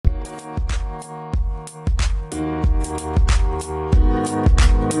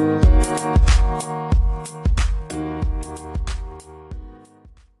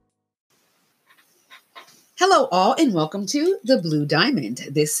all, and welcome to the Blue Diamond.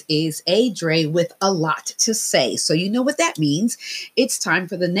 This is Adre with a lot to say. So you know what that means. It's time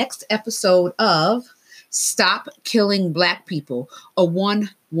for the next episode of Stop Killing Black People, a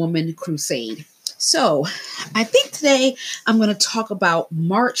one-woman crusade. So I think today I'm going to talk about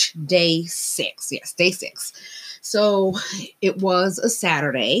March Day 6. Yes, Day 6. So it was a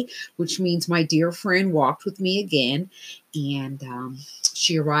Saturday, which means my dear friend walked with me again. And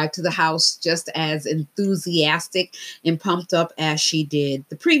she arrived to the house just as enthusiastic and pumped up as she did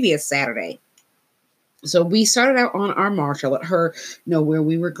the previous Saturday. So we started out on our march. I let her know where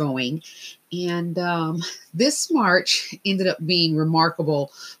we were going. And this march ended up being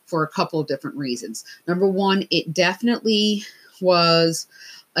remarkable for a couple of different reasons. Number one, it definitely was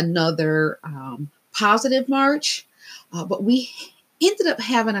another positive march, but we ended up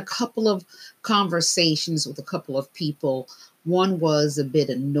having a couple of conversations with a couple of people. One was a bit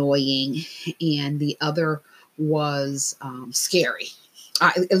annoying, and the other was scary.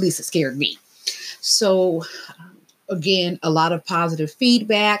 At least it scared me. So, again, a lot of positive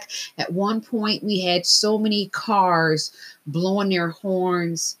feedback. At one point, we had so many cars blowing their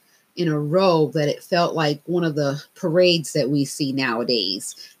horns in a row that it felt like one of the parades that we see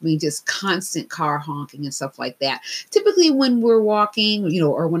nowadays. I mean, just constant car honking and stuff like that. Typically when we're walking,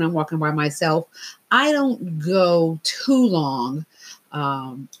 or when I'm walking by myself, I don't go too long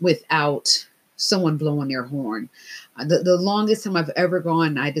without someone blowing their horn. The longest time I've ever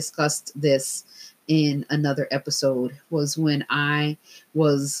gone, I discussed this in another episode, was when I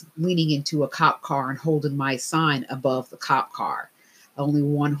was leaning into a cop car and holding my sign above the cop car. Only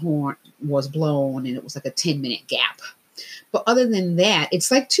one horn was blown, and it was like a 10-minute gap. But other than that, it's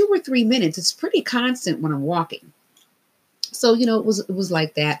like 2 or 3 minutes. It's pretty constant when I'm walking. So, it was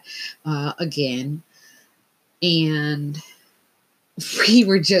like that again. And we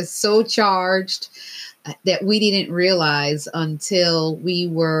were just so charged that we didn't realize until we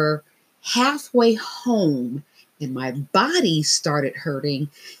were halfway home and my body started hurting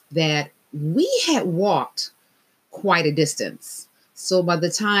that we had walked quite a distance. So by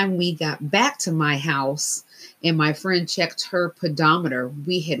the time we got back to my house and my friend checked her pedometer,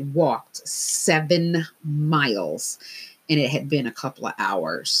 we had walked 7 miles and it had been a couple of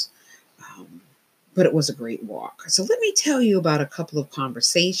hours. But it was a great walk. So let me tell you about a couple of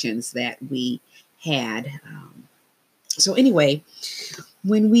conversations that we had. So anyway,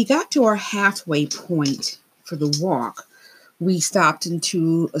 when we got to our halfway point for the walk, we stopped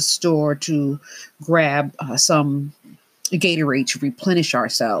into a store to grab some Gatorade to replenish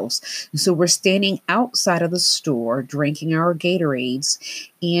ourselves. And so we're standing outside of the store drinking our Gatorades,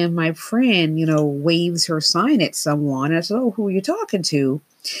 and my friend, waves her sign at someone. I said, "Oh, who are you talking to?"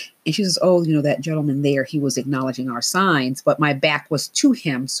 And she says, "Oh, that gentleman there, he was acknowledging our signs, but my back was to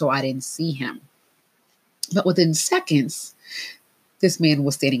him, so I didn't see him." But within seconds, this man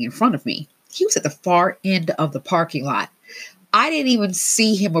was standing in front of me. He was at the far end of the parking lot. I didn't even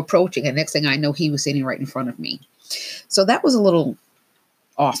see him approaching. And next thing I know, he was sitting right in front of me. So that was a little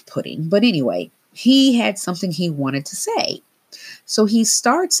off-putting. But anyway, he had something he wanted to say. So he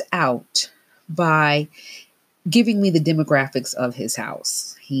starts out by giving me the demographics of his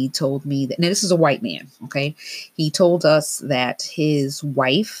house. He told me that, now this is a white man, okay? He told us that his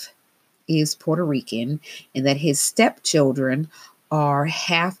wife is Puerto Rican and that his stepchildren are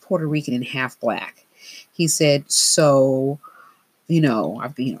half Puerto Rican and half Black. He said, so,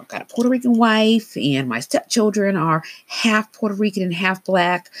 I've got a Puerto Rican wife and my stepchildren are half Puerto Rican and half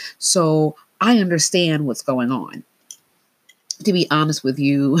Black. So I understand what's going on. To be honest with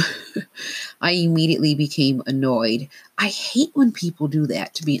you, I immediately became annoyed. I hate when people do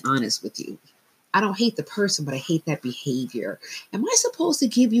that, to be honest with you. I don't hate the person, but I hate that behavior. Am I supposed to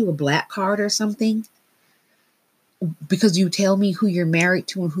give you a black card or something? Because you tell me who you're married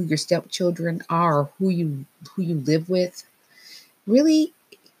to and who your stepchildren are, or who you live with? Really?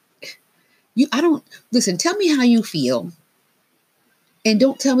 Listen, tell me how you feel. And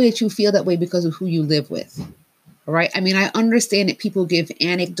don't tell me that you feel that way because of who you live with. All right. I mean, I understand that people give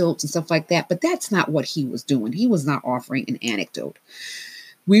anecdotes and stuff like that, but that's not what he was doing. He was not offering an anecdote.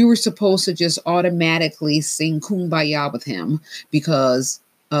 We were supposed to just automatically sing Kumbaya with him because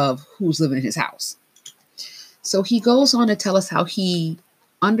of who's living in his house. So he goes on to tell us how he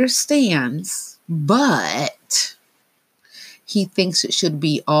understands, but he thinks it should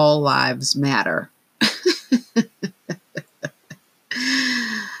be all lives matter.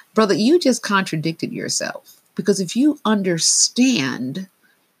 Brother, you just contradicted yourself. Because if you understand,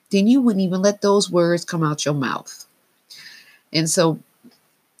 then you wouldn't even let those words come out your mouth. And so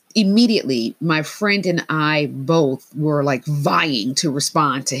immediately, my friend and I both were like vying to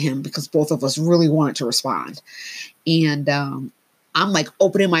respond to him because both of us really wanted to respond. And I'm like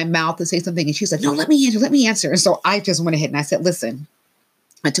opening my mouth to say something, and she's like, "No, let me answer, let me answer." And so I just went ahead and I said, "Listen,"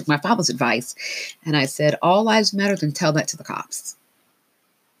 I took my father's advice, and I said, "All lives matter, then tell that to the cops.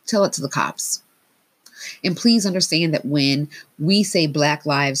 Tell it to the cops. And please understand that when we say Black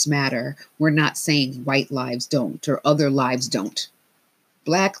lives matter, we're not saying white lives don't or other lives don't.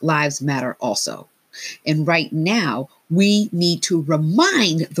 Black lives matter also. And right now, we need to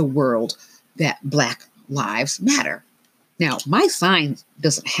remind the world that Black lives matter." Now, my sign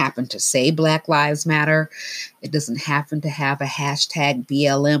doesn't happen to say Black Lives Matter. It doesn't happen to have a hashtag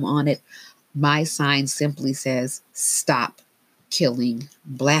BLM on it. My sign simply says, "Stop killing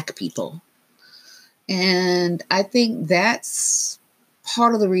Black people." And I think that's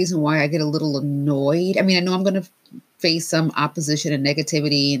part of the reason why I get a little annoyed. I mean, I know I'm going to face some opposition and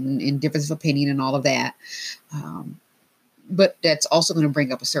negativity and difference of opinion and all of that. But that's also going to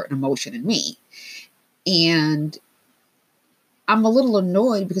bring up a certain emotion in me. And I'm a little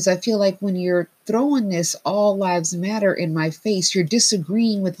annoyed because I feel like when you're throwing this "all lives matter" in my face, you're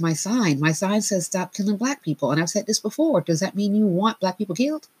disagreeing with my sign. My sign says stop killing Black people. And I've said this before. Does that mean you want Black people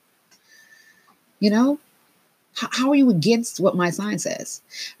killed? You know, how are you against what my sign says?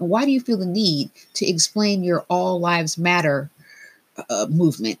 And why do you feel the need to explain your "all lives matter"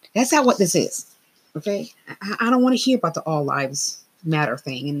 movement? That's not what this is. Okay. I don't want to hear about the "all lives matter"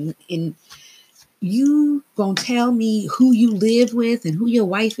 thing. And you gonna tell me who you live with and who your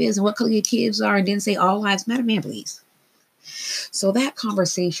wife is and what color your kids are and then say "all lives matter"? Man, please. So that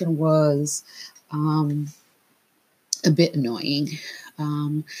conversation was a bit annoying.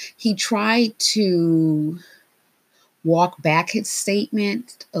 He tried to walk back his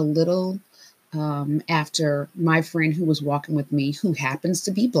statement a little after my friend who was walking with me, who happens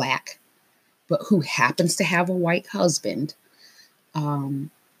to be Black, but who happens to have a white husband,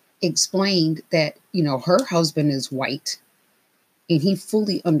 explained that, you know, her husband is white and he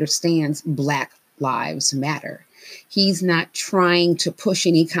fully understands Black lives matter. He's not trying to push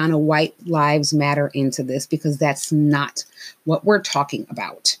any kind of white lives matter into this because that's not what we're talking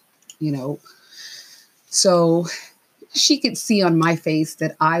about, you know. So she could see on my face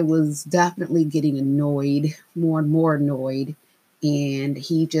that I was definitely getting annoyed, more and more annoyed. And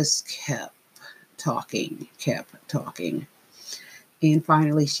he just kept talking. And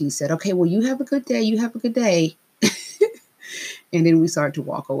finally she said, "Okay, well, you have a good day. You have a good day." And then we started to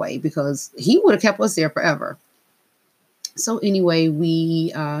walk away because he would have kept us there forever. So anyway,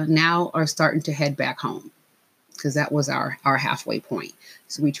 we now are starting to head back home because that was our halfway point.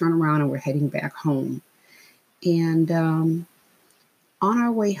 So we turn around and we're heading back home. And on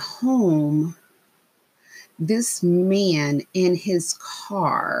our way home, this man in his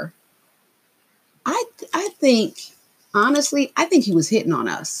car, I think, honestly, I think he was hitting on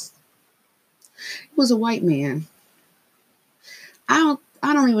us. He was a white man. I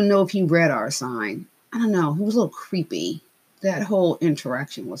don't even know if he read our sign. I don't know. He was a little creepy. That whole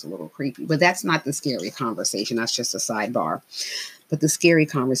interaction was a little creepy, but that's not the scary conversation. That's just a sidebar. But the scary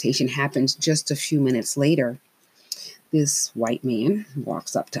conversation happens just a few minutes later. This white man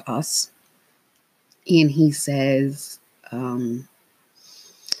walks up to us and he says,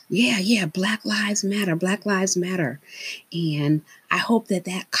 yeah, Black lives matter. Black lives matter. And I hope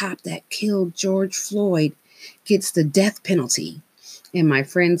that cop that killed George Floyd gets the death penalty. And my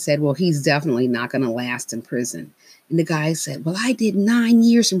friend said, "Well, he's definitely not going to last in prison." And the guy said, "Well, I did 9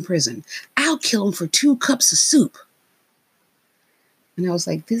 years in prison. I'll kill him for 2 cups of soup." And I was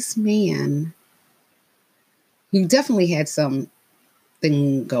like, this man, he definitely had something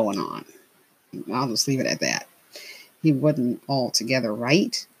going on. I'll just leave it at that. He wasn't altogether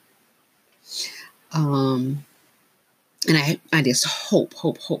right. And I just hope.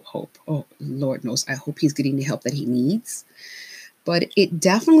 Oh, Lord knows, I hope he's getting the help that he needs. But it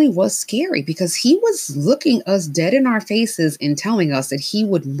definitely was scary because he was looking us dead in our faces and telling us that he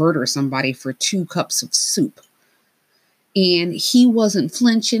would murder somebody for 2 cups of soup. And he wasn't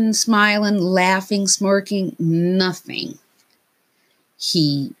flinching, smiling, laughing, smirking, nothing.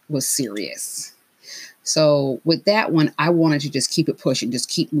 He was serious. So with that one, I wanted to just keep it pushing, just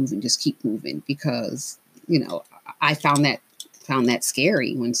keep moving because, you know, I found that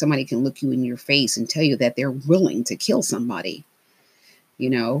scary when somebody can look you in your face and tell you that they're willing to kill somebody, you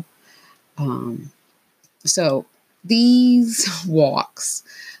know. So these walks,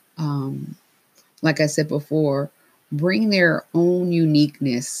 like I said before, bring their own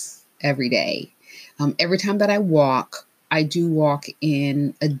uniqueness every day. Every time that I do walk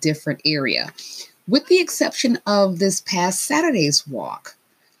in a different area, with the exception of this past Saturday's walk.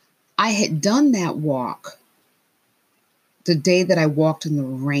 I had done that walk the day that I walked in the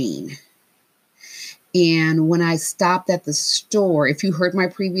rain. And when I stopped at the store, if you heard my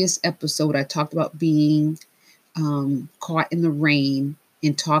previous episode, I talked about being caught in the rain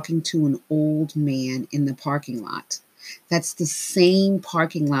and talking to an old man in the parking lot. That's the same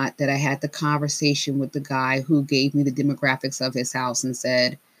parking lot that I had the conversation with the guy who gave me the demographics of his house and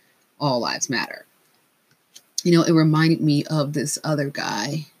said, all lives matter. It reminded me of this other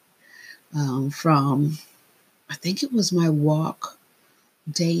guy from, I think it was my walk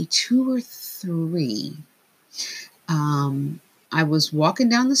day 2 or 3. I was walking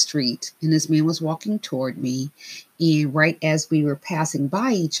down the street and this man was walking toward me. And right as we were passing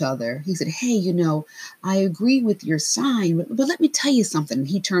by each other, he said, hey, I agree with your sign, but let me tell you something.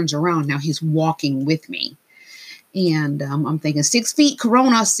 He turns around. Now he's walking with me. And I'm thinking 6 feet,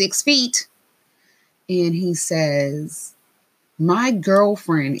 Corona, 6 feet. And he says, my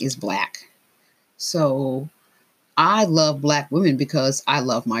girlfriend is black. So I love black women because I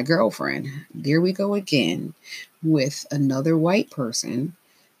love my girlfriend. There we go again with another white person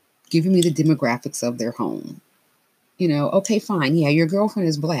giving me the demographics of their home. Okay, fine. Yeah, your girlfriend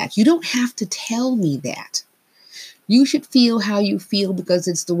is black. You don't have to tell me that. You should feel how you feel because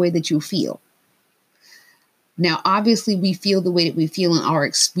it's the way that you feel. Now, obviously, we feel the way that we feel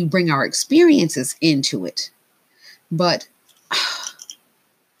and we bring our experiences into it. But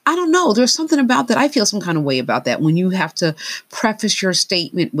I don't know. There's something about that. I feel some kind of way about that when you have to preface your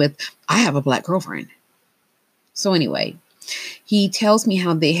statement with, I have a black girlfriend. So anyway, he tells me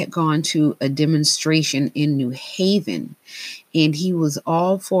how they had gone to a demonstration in New Haven and he was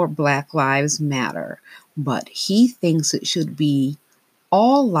all for Black Lives Matter, but he thinks it should be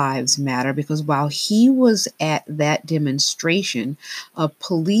all lives matter because while he was at that demonstration, a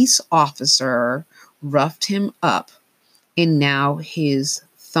police officer roughed him up and now his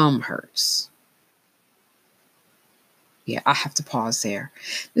thumb hurts. Yeah, I have to pause there.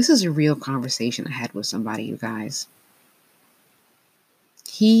 This is a real conversation I had with somebody, you guys.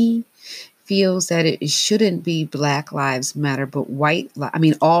 He feels that it shouldn't be Black Lives Matter, but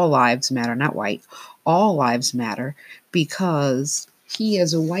all lives matter, not white. All lives matter because he,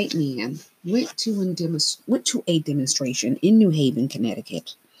 as a white man, went to a demonstration in New Haven,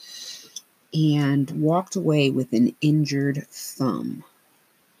 Connecticut, and walked away with an injured thumb.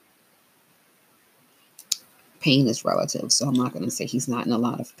 Pain is relative, so I'm not going to say he's not in a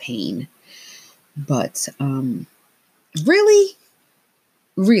lot of pain. But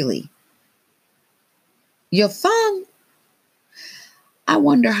really, your thumb? I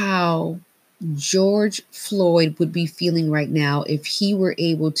wonder how George Floyd would be feeling right now if he were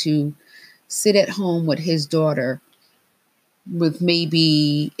able to sit at home with his daughter with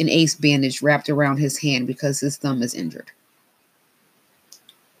maybe an ace bandage wrapped around his hand because his thumb is injured.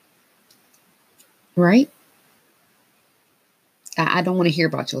 Right? I don't want to hear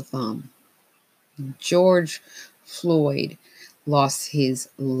about your thumb. George Floyd lost his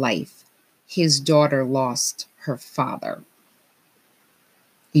life. His daughter lost her father.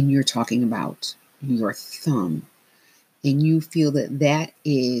 And you're talking about your thumb. And you feel that that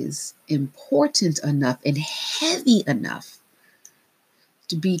is important enough and heavy enough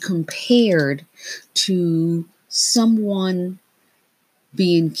to be compared to someone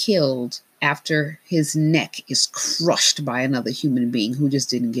being killed after his neck is crushed by another human being who just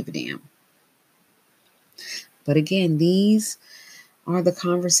didn't give a damn. But again, these are the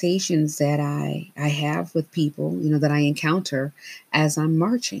conversations that I have with people, that I encounter as I'm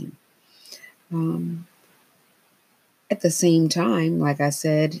marching. At the same time, like I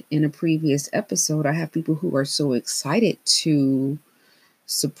said in a previous episode, I have people who are so excited to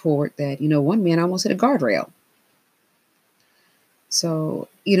support that, one man almost hit a guardrail. So,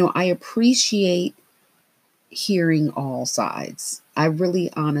 I appreciate hearing all sides. I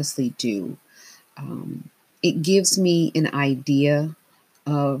really honestly do. It gives me an idea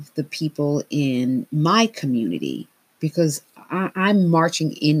of the people in my community because I'm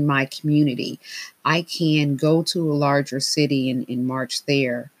marching in my community. I can go to a larger city and march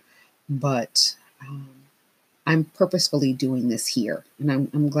there, but I'm purposefully doing this here. And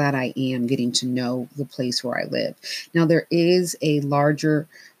I'm glad I am getting to know the place where I live. Now, there is a larger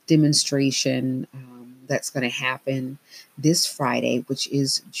demonstration that's going to happen this Friday, which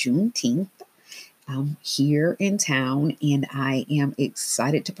is Juneteenth, here in town. And I am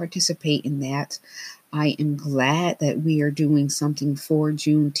excited to participate in that. I am glad that we are doing something for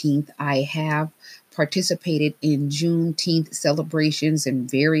Juneteenth. I have participated in Juneteenth celebrations in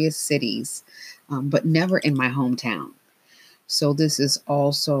various cities, but never in my hometown. So this is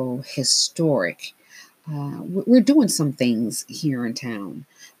also historic. we're doing some things here in town.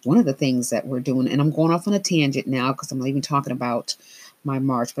 One of the things that we're doing, and I'm going off on a tangent now because I'm not even talking about my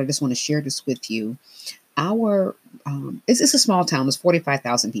march, but I just want to share this with you. It's a small town. There's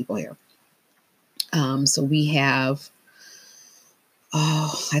 45,000 people here. So we have,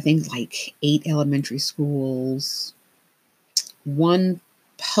 I think like 8 elementary schools, 1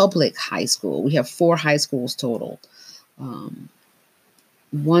 public high school. We have 4 high schools total. 1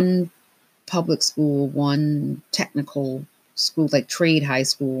 public school, 1 technical school, like trade high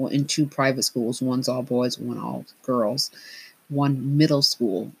school, and 2 private schools. One's all boys, 1 all girls. 1 middle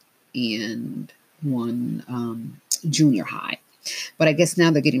school, and 1 junior high. But I guess now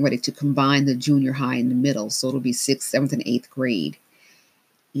they're getting ready to combine the junior high and the middle. So it'll be 6th, 7th, and 8th grade.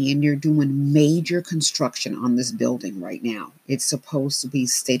 And you're doing major construction on this building right now. It's supposed to be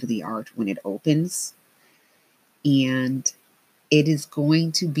state of the art when it opens. And it is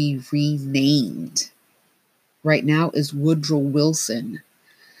going to be renamed. Right now is Woodrow Wilson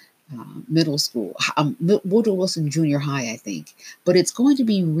Middle School, Woodrow Wilson Junior High, I think. But it's going to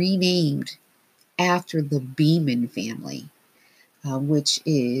be renamed after the Beeman family. Which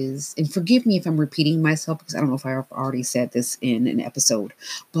is, and forgive me if I'm repeating myself because I don't know if I've already said this in an episode,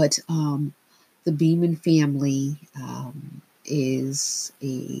 but the Beeman family is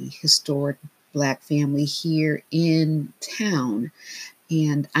a historic Black family here in town.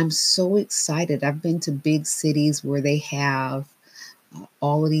 And I'm so excited. I've been to big cities where they have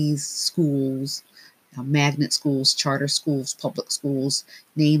all of these schools, magnet schools, charter schools, public schools,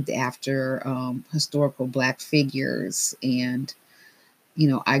 named after historical Black figures. And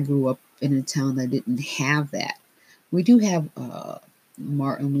I grew up in a town that didn't have that. We do have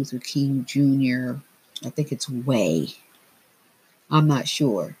Martin Luther King Jr. I think it's Way. I'm not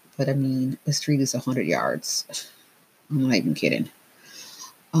sure. But I mean, the street is 100 yards. I'm not even kidding.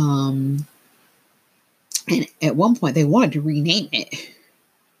 And at one point, they wanted to rename it.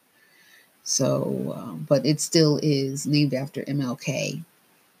 So, but it still is named after MLK.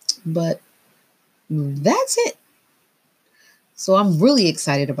 But that's it. So I'm really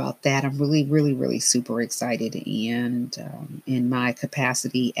excited about that. I'm really, really, really super excited. And in my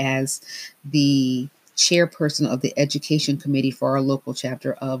capacity as the chairperson of the education committee for our local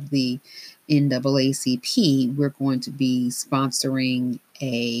chapter of the NAACP, we're going to be sponsoring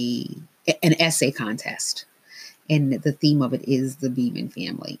an essay contest. And the theme of it is the Beeman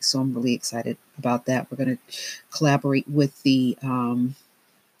family. So I'm really excited about that. We're going to collaborate with the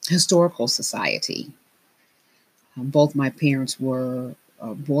Historical Society. Both my parents were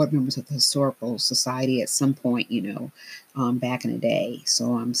board members of the Historical Society at some point, back in the day.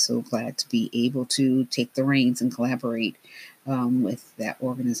 So I'm so glad to be able to take the reins and collaborate with that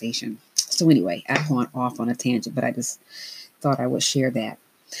organization. So anyway, I've gone off on a tangent, but I just thought I would share that.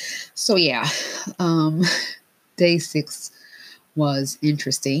 So yeah, day 6 was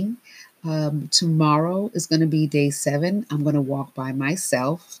interesting. Tomorrow is going to be day 7. I'm going to walk by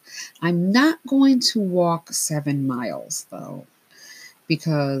myself. I'm not going to walk 7 miles though,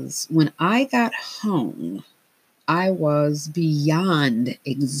 because when I got home, I was beyond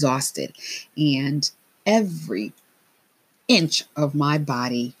exhausted and every inch of my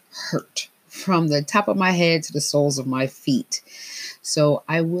body hurt from the top of my head to the soles of my feet. So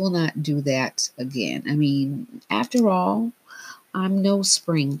I will not do that again. I mean, after all, I'm no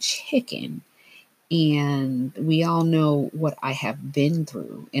spring chicken, and we all know what I have been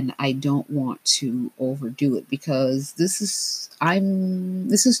through, and I don't want to overdo it because this is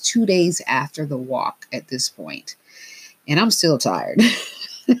 2 days after the walk at this point, and I'm still tired.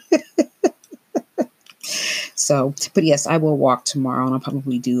 So, but yes, I will walk tomorrow, and I'll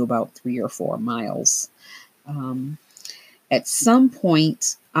probably do about 3 or 4 miles. At some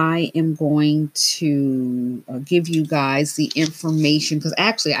point, I am going to give you guys the information, because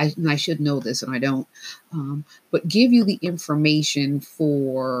actually I should know this and I don't, but give you the information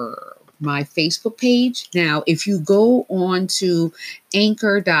for my Facebook page. Now, if you go on to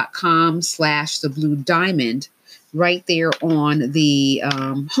anchor.com/the Blue Diamond, right there on the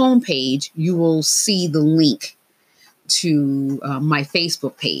homepage, you will see the link to my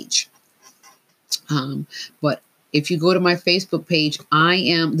Facebook page. But if you go to my Facebook page,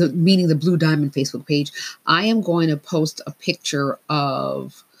 meaning the Blue Diamond Facebook page, I am going to post a picture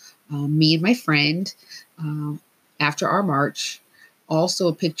of me and my friend after our march. Also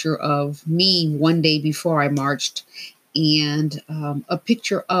a picture of me one day before I marched, and a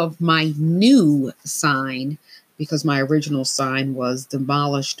picture of my new sign, because my original sign was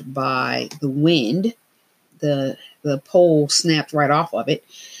demolished by the wind. The pole snapped right off of it.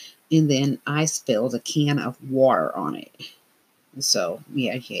 And then I spilled a can of water on it. So,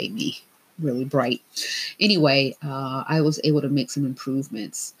 yeah, yay me. really bright. Anyway, I was able to make some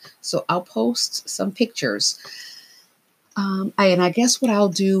improvements. So I'll post some pictures. And I guess what I'll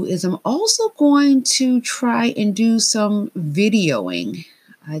do is I'm also going to try and do some videoing.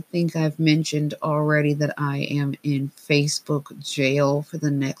 I think I've mentioned already that I am in Facebook jail for the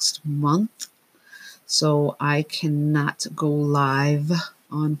next month. So I cannot go live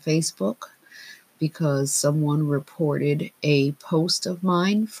on Facebook because someone reported a post of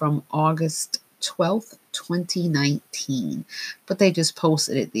mine from August 12th, 2019. But they just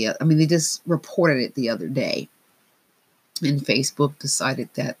posted it they just reported it the other day. And Facebook decided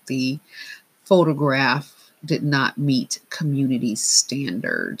that the photograph did not meet community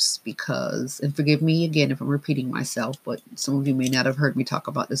standards because, and forgive me again if I'm repeating myself, but some of you may not have heard me talk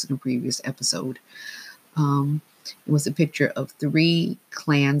about this in a previous episode. It was a picture of 3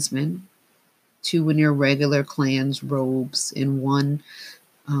 Klansmen, 2 in their regular Klan's robes, and 1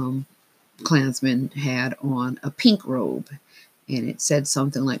 Klansman had on a pink robe. And it said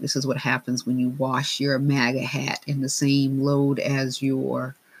something like, this is what happens when you wash your MAGA hat in the same load as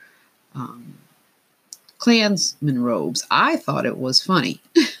your Klansman robes. I thought it was funny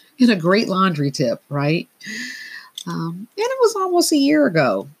and a great laundry tip, right? And it was almost a year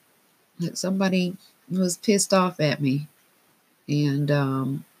ago that somebody was pissed off at me and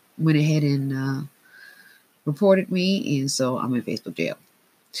went ahead and reported me. And so I'm in Facebook jail.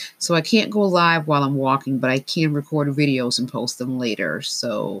 So I can't go live while I'm walking, but I can record videos and post them later.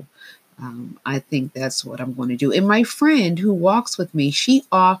 So I think that's what I'm going to do. And my friend who walks with me, she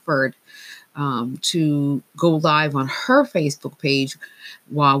offered to go live on her Facebook page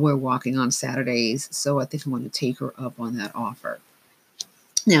while we're walking on Saturdays. So I think I'm going to take her up on that offer.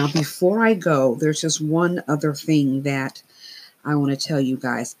 Now, before I go, there's just one other thing that I want to tell you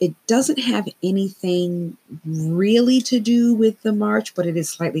guys. It doesn't have anything really to do with the march, but it is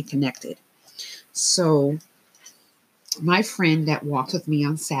slightly connected. So my friend that walked with me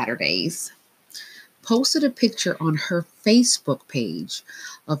on Saturdays posted a picture on her Facebook page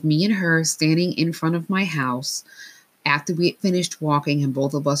of me and her standing in front of my house after we had finished walking, and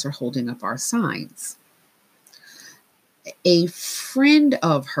both of us are holding up our signs. A friend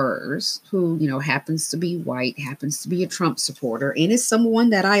of hers who, happens to be white, happens to be a Trump supporter, and is someone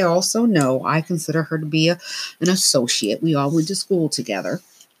that I also know. I consider her to be an associate. We all went to school together.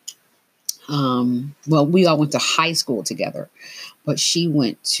 Well, we all went to high school together, but she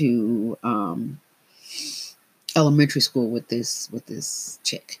went to elementary school with this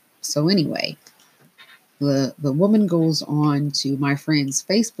chick. So anyway, the woman goes on to my friend's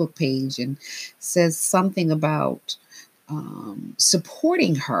Facebook page and says something about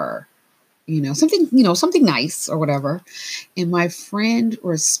supporting her, something nice or whatever. And my friend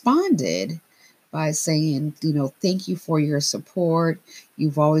responded by saying, thank you for your support.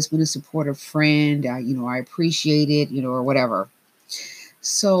 You've always been a supportive friend. I appreciate it, or whatever.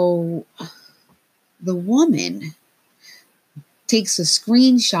 So the woman takes a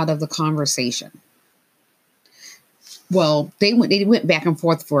screenshot of the conversation. Well, they went back and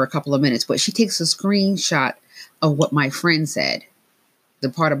forth for a couple of minutes, but she takes a screenshot of what my friend said. The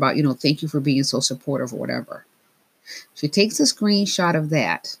part about, thank you for being so supportive or whatever. She takes a screenshot of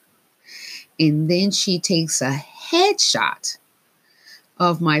that. And then she takes a headshot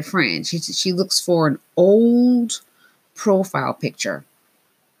of my friend. She looks for an old profile picture.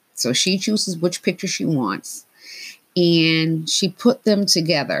 So she chooses which picture she wants. And she put them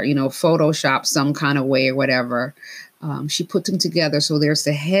together, Photoshop some kind of way or whatever. She put them together. So there's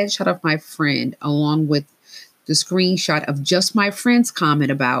the headshot of my friend along with the screenshot of just my friend's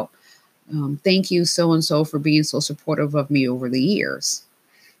comment about, thank you so-and-so for being so supportive of me over the years.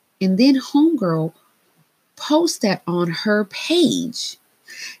 And then homegirl posts that on her page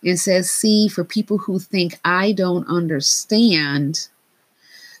and says, see, for people who think I don't understand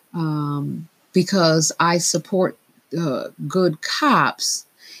because I support good cops,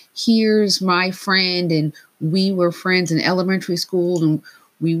 here's my friend, and we were friends in elementary school, and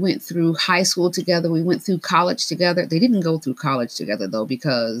we went through high school together. We went through college together. They didn't go through college together, though,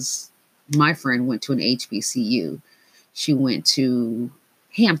 because my friend went to an HBCU. She went to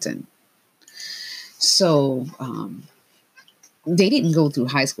Hampton. So they didn't go through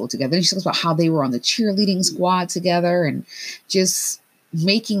high school together. And she talks about how they were on the cheerleading squad together and just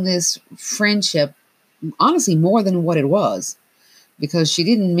making this friendship, honestly, more than what it was. Because she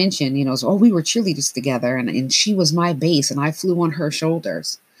didn't mention, we were cheerleaders together and she was my base and I flew on her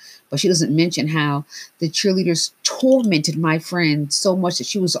shoulders. But she doesn't mention how the cheerleaders tormented my friend so much that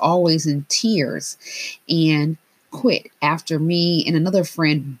she was always in tears and quit after me and another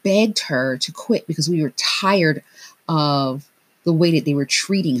friend begged her to quit because we were tired of the way that they were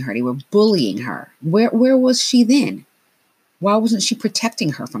treating her. They were bullying her. Where was she then? Why wasn't she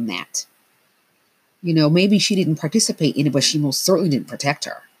protecting her from that? Maybe she didn't participate in it, but she most certainly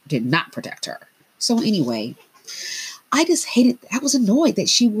did not protect her. So anyway, I just hated, I was annoyed that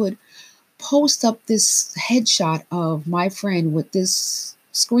she would post up this headshot of my friend with this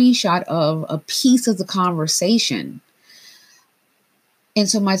screenshot of a piece of the conversation. And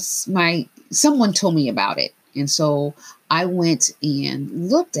so someone told me about it. And so I went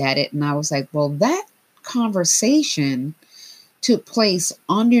and looked at it and I was like, well, that conversation took place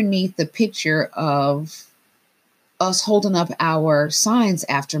underneath the picture of us holding up our signs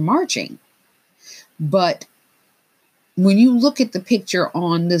after marching. But when you look at the picture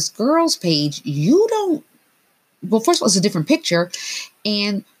on this girl's page, well, first of all, it's a different picture.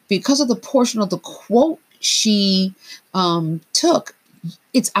 And because of the portion of the quote she took,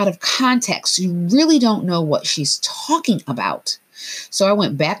 it's out of context. You really don't know what she's talking about. So I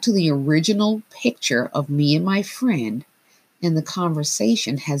went back to the original picture of me and my friend, and the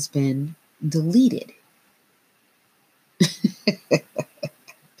conversation has been deleted.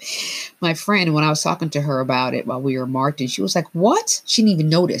 My friend, when I was talking to her about it while we were marching, she was like, what? She didn't even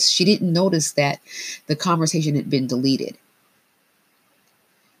notice. She didn't notice that the conversation had been deleted.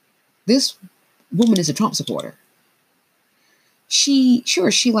 This woman is a Trump supporter. She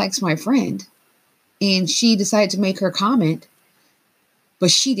likes my friend, and she decided to make her comment,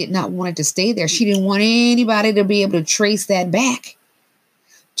 but she did not want it to stay there. She didn't want anybody to be able to trace that back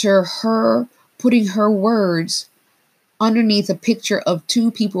to her putting her words underneath a picture of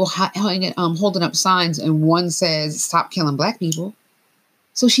two people holding up signs, and one says, "Stop killing Black people."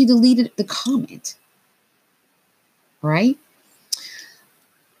 So she deleted the comment, right?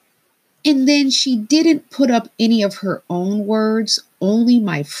 And then she didn't put up any of her own words, only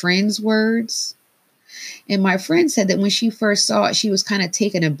my friend's words. And my friend said that when she first saw it, she was kind of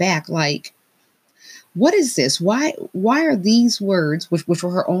taken aback, like, what is this? Why are these words, which were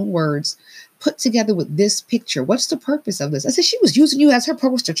her own words, put together with this picture? What's the purpose of this? I said, she was using you as her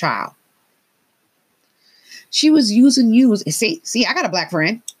poster child. She was using you as, see, I got a Black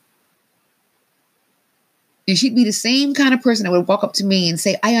friend. And she'd be the same kind of person that would walk up to me and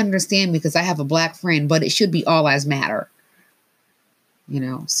say, I understand because I have a Black friend, but it should be all lives matter.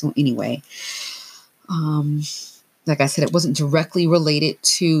 So anyway, like I said, it wasn't directly related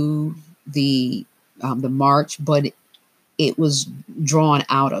to the march, but it was drawn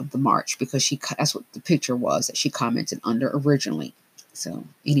out of the march because that's what the picture was that she commented under originally. So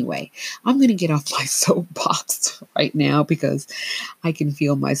anyway, I'm going to get off my soapbox right now because I can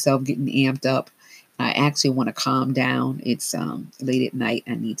feel myself getting amped up. I actually want to calm down. It's late at night.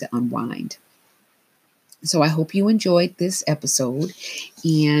 I need to unwind. So I hope you enjoyed this episode,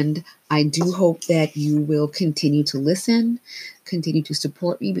 and I do hope that you will continue to listen, continue to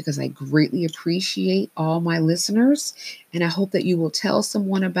support me, because I greatly appreciate all my listeners. And I hope that you will tell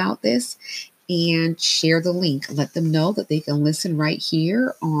someone about this and share the link. Let them know that they can listen right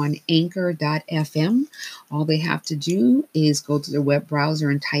here on anchor.fm. All they have to do is go to their web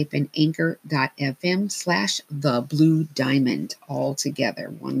browser and type in anchor.fm/thebluediamond, all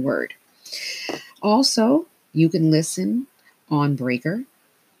together, one word. Also, you can listen on Breaker,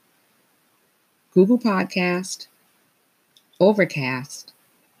 Google Podcast, Overcast,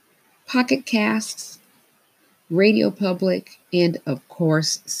 Pocket Casts, Radio Public, and of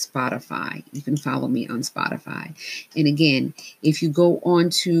course, Spotify. You can follow me on Spotify. And again, if you go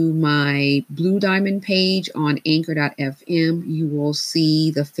onto my Blue Diamond page on anchor.fm, you will see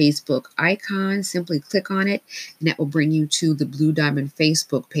the Facebook icon. Simply click on it, and that will bring you to the Blue Diamond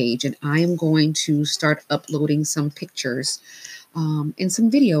Facebook page. And I am going to start uploading some pictures and some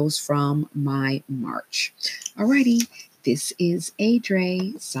videos from my march. Alrighty, this is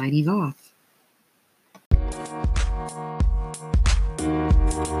Adre signing off.